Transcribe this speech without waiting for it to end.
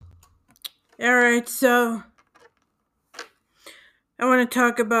Alright, so I want to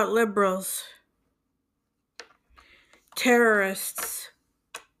talk about liberals, terrorists,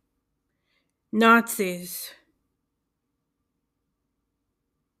 Nazis.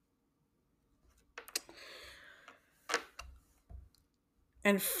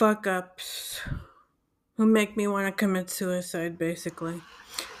 And fuck ups who make me want to commit suicide, basically.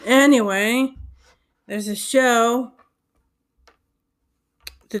 Anyway, there's a show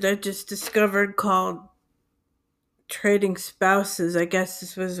that I just discovered called Trading Spouses. I guess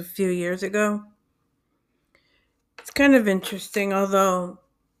this was a few years ago. It's kind of interesting, although,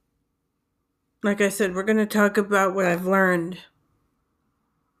 like I said, we're going to talk about what I've learned.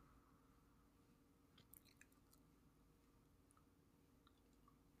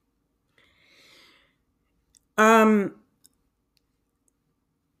 The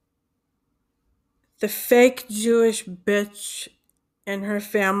fake Jewish bitch and her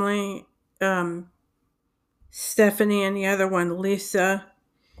family, Stephanie, and the other one, Lisa.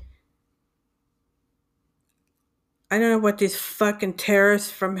 I don't know what these fucking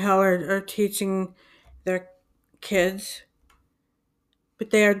terrorists from hell are teaching their kids,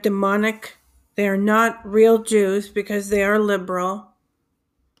 but they are demonic. They are not real Jews because they are liberal.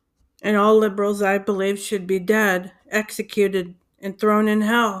 And all liberals, I believe, should be dead, executed, and thrown in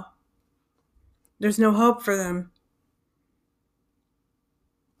hell. There's no hope for them.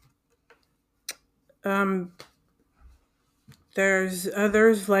 There's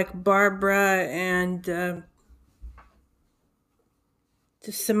others like Barbara and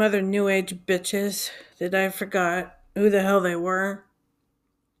just some other new age bitches that I forgot who the hell they were,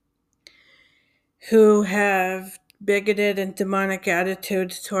 who have bigoted and demonic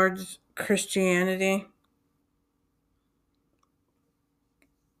attitudes towards Christianity.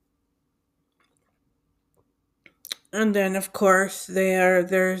 And then, of course,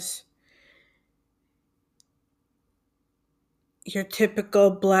 there's your typical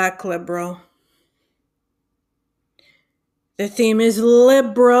black liberal. The theme is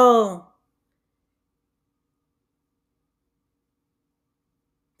liberal.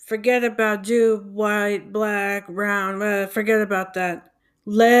 Forget about Jew, white, black, brown. Forget about that.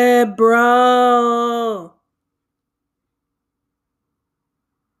 Liberal.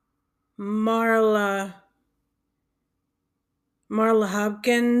 Marla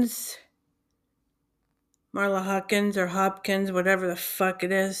Hopkins. Marla Hawkins or Hopkins, whatever the fuck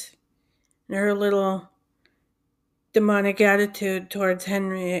it is. And her little demonic attitude towards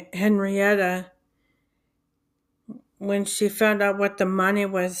Henrietta when she found out what the money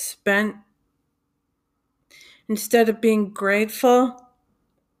was spent. Instead of being grateful,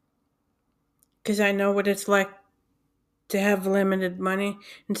 because I know what it's like to have limited money,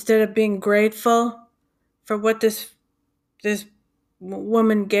 instead of being grateful for what this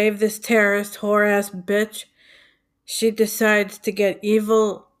woman gave this terrorist whore-ass bitch, she decides to get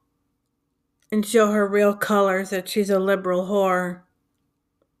evil and show her real colors, that she's a liberal whore.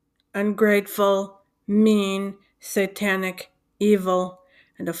 Ungrateful, mean, satanic, evil,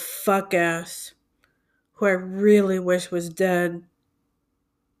 and a fuck ass who I really wish was dead.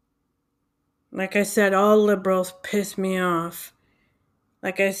 Like I said, all liberals piss me off.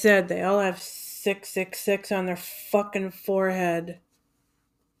 Like I said, they all have 666 on their fucking forehead.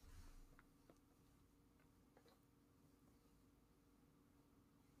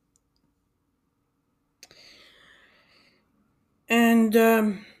 And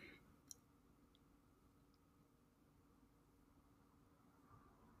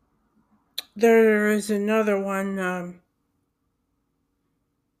there is another one.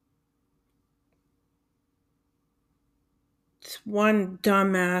 This one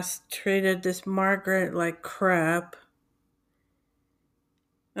dumbass treated this Margaret like crap.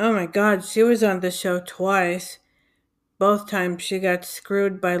 Oh my god, she was on the show twice. Both times she got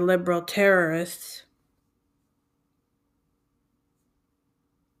screwed by liberal terrorists.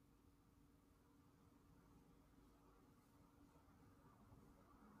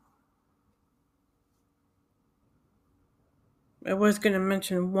 I was going to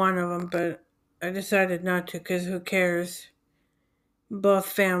mention one of them, but I decided not to because who cares? Both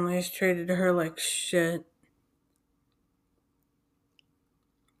families treated her like shit.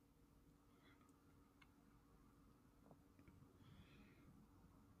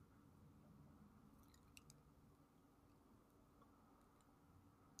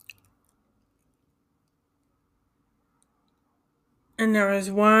 And there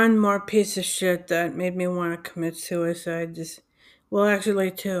was one more piece of shit that made me want to commit suicide.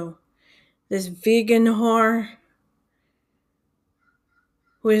 Actually two. This vegan whore,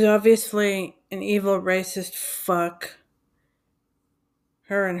 who is obviously an evil racist fuck.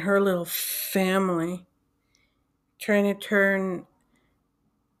 her and her little family, trying to turn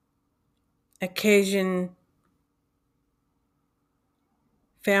a Cajun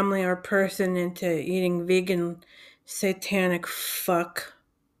family or person into eating vegan satanic fuck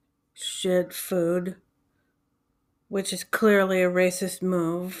shit food, which is clearly a racist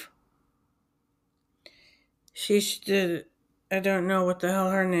move. She should. I don't know what the hell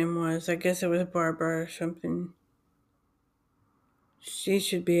her name was. I guess it was Barbara or something. She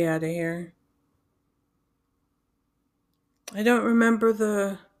should be out of here. I don't remember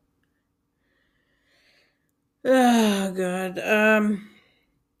the. Oh, God.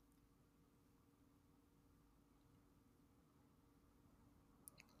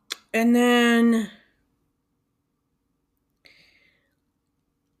 And then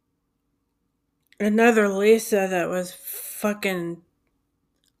another Lisa that was fucking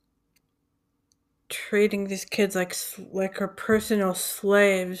treating these kids like her personal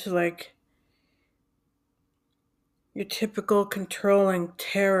slaves, like your typical controlling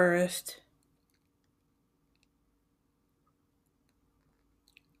terrorist.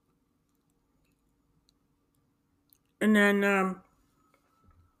 And then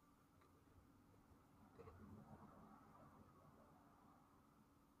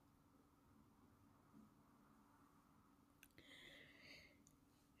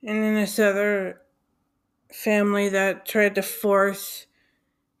this other family that tried to force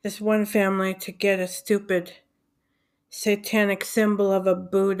this one family to get a stupid satanic symbol of a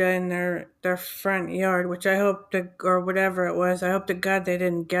Buddha in their front yard, which I hope to, or whatever it was, I hope to God they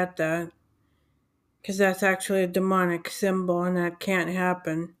didn't get that. Because that's actually a demonic symbol and that can't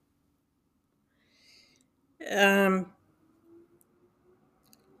happen. And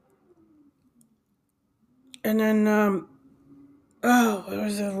then, oh, there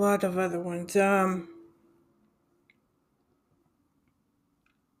was a lot of other ones.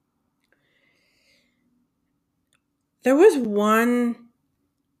 There was one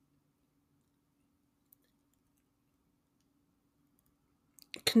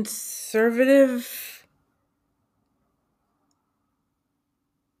conservative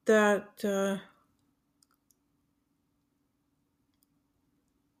that that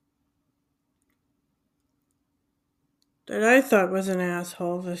I thought was an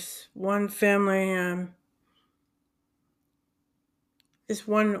asshole. This one family, this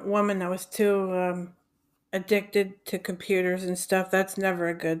one woman that was too addicted to computers and stuff. That's never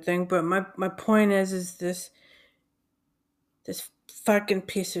a good thing. But my point is this fucking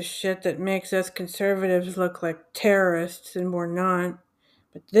piece of shit that makes us conservatives look like terrorists and we're not.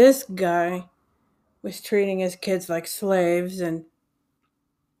 But this guy was treating his kids like slaves and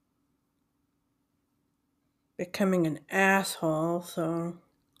becoming an asshole, so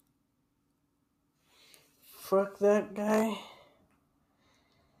fuck that guy.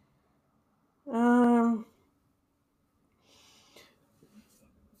 Um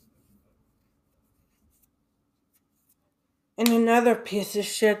and another piece of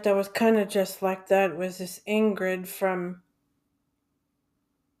shit that was kind of just like that was this Ingrid from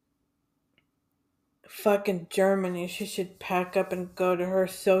fucking Germany. She should pack up and go to her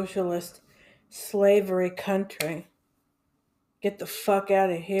socialist slavery country. Get the fuck out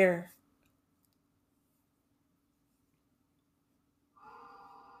of here.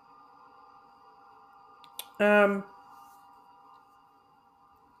 Um,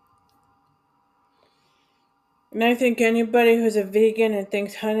 and I think anybody who's a vegan and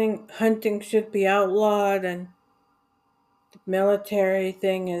thinks hunting should be outlawed and the military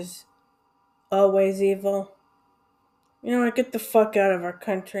thing is always evil. You know what? Get the fuck out of our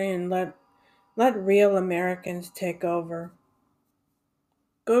country and let real Americans take over.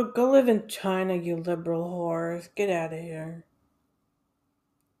 Go live in China, you liberal whores. Get out of here.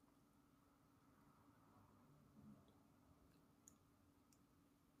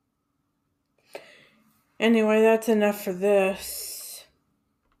 Anyway, that's enough for this.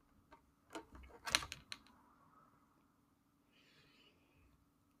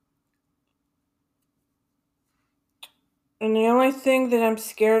 And the only thing that I'm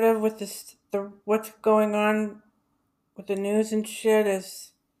scared of with what's going on with the news and shit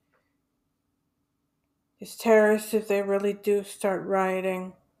is terrorists if they really do start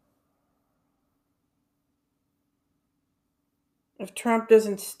rioting. If Trump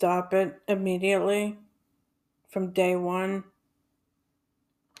doesn't stop it immediately from day one,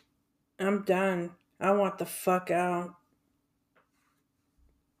 I'm done. I want the fuck out.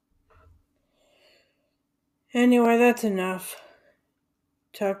 Anyway, that's enough.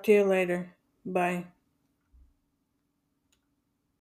 Talk to you later. Bye.